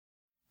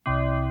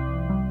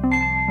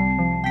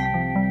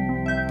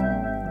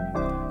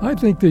I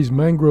think these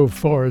mangrove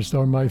forests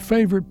are my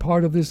favorite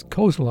part of this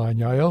coastline,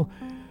 Yael.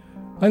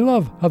 I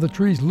love how the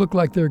trees look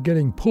like they're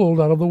getting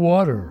pulled out of the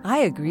water. I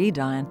agree,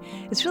 Don.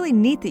 It's really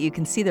neat that you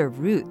can see their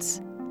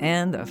roots.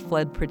 And the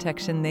flood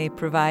protection they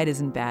provide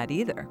isn't bad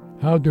either.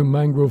 How do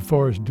mangrove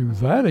forests do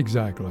that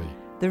exactly?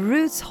 The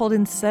roots hold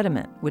in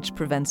sediment, which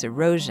prevents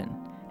erosion.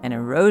 And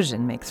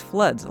erosion makes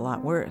floods a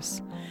lot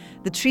worse.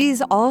 The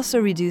trees also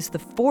reduce the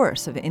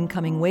force of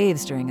incoming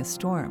waves during a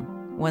storm.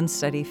 One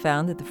study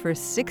found that the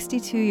first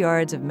 62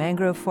 yards of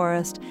mangrove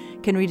forest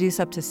can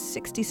reduce up to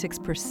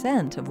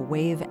 66% of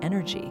wave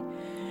energy.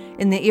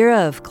 In the era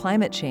of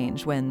climate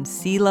change, when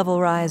sea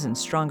level rise and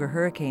stronger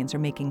hurricanes are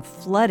making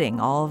flooding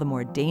all the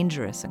more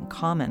dangerous and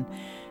common,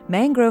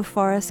 mangrove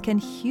forests can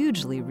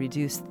hugely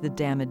reduce the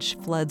damage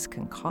floods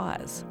can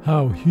cause.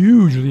 How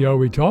hugely are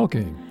we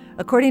talking?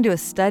 According to a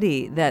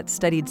study that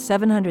studied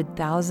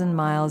 700,000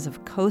 miles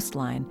of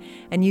coastline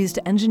and used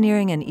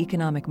engineering and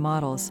economic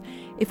models,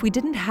 if we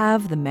didn't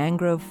have the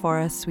mangrove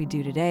forests we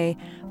do today,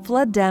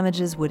 flood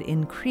damages would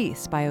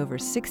increase by over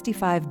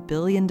 $65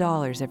 billion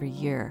every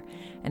year,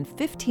 and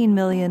 15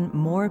 million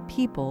more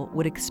people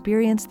would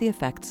experience the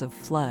effects of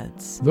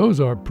floods. Those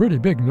are pretty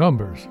big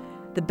numbers.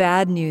 The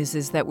bad news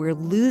is that we're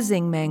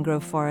losing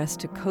mangrove forests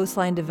to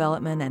coastline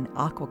development and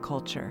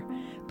aquaculture.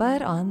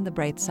 But on the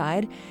bright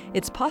side,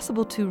 it's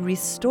possible to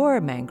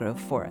restore mangrove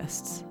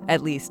forests.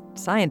 At least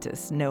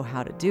scientists know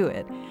how to do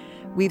it.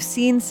 We've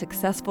seen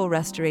successful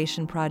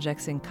restoration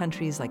projects in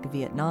countries like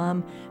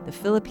Vietnam, the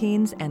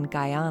Philippines, and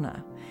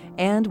Guyana.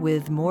 And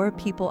with more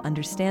people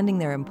understanding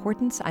their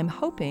importance, I'm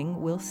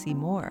hoping we'll see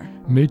more.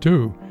 Me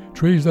too.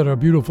 Trees that are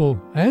beautiful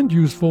and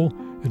useful,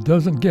 it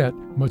doesn't get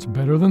much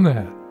better than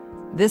that.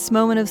 This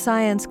Moment of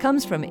Science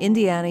comes from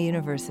Indiana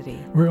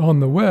University. We're on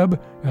the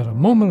web at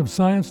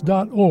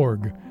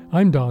amomentofscience.org.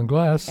 I'm Don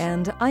Glass.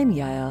 And I'm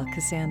Yael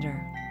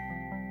Cassander.